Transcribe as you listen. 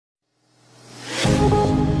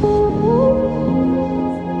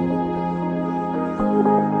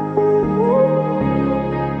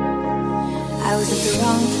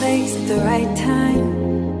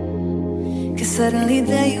suddenly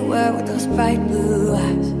there you were with those bright blue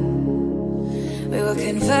eyes. We were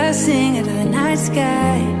conversing under the night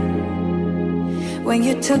sky when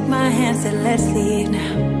you took my hand, said let's leave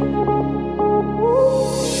now.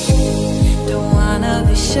 Don't wanna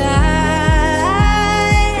be shy,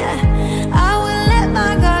 I will let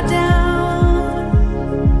my guard down.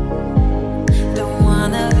 Don't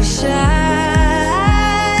wanna be shy,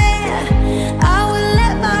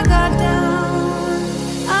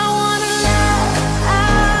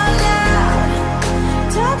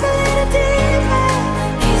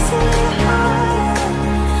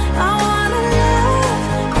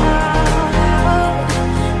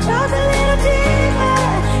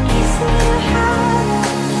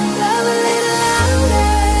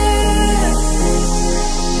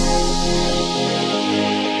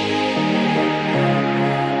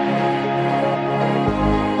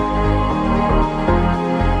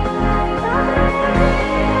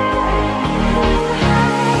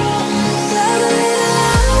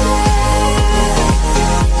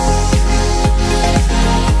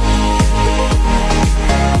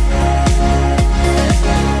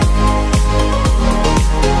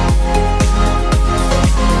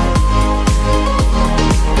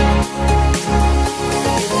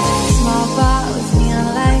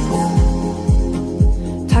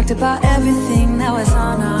 about everything that was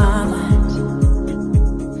on our minds.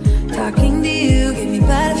 Talking to you gave me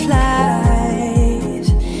butterflies.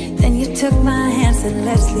 Then you took my hand, said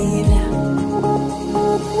let's leave now.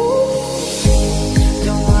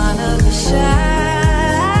 Don't wanna be shy,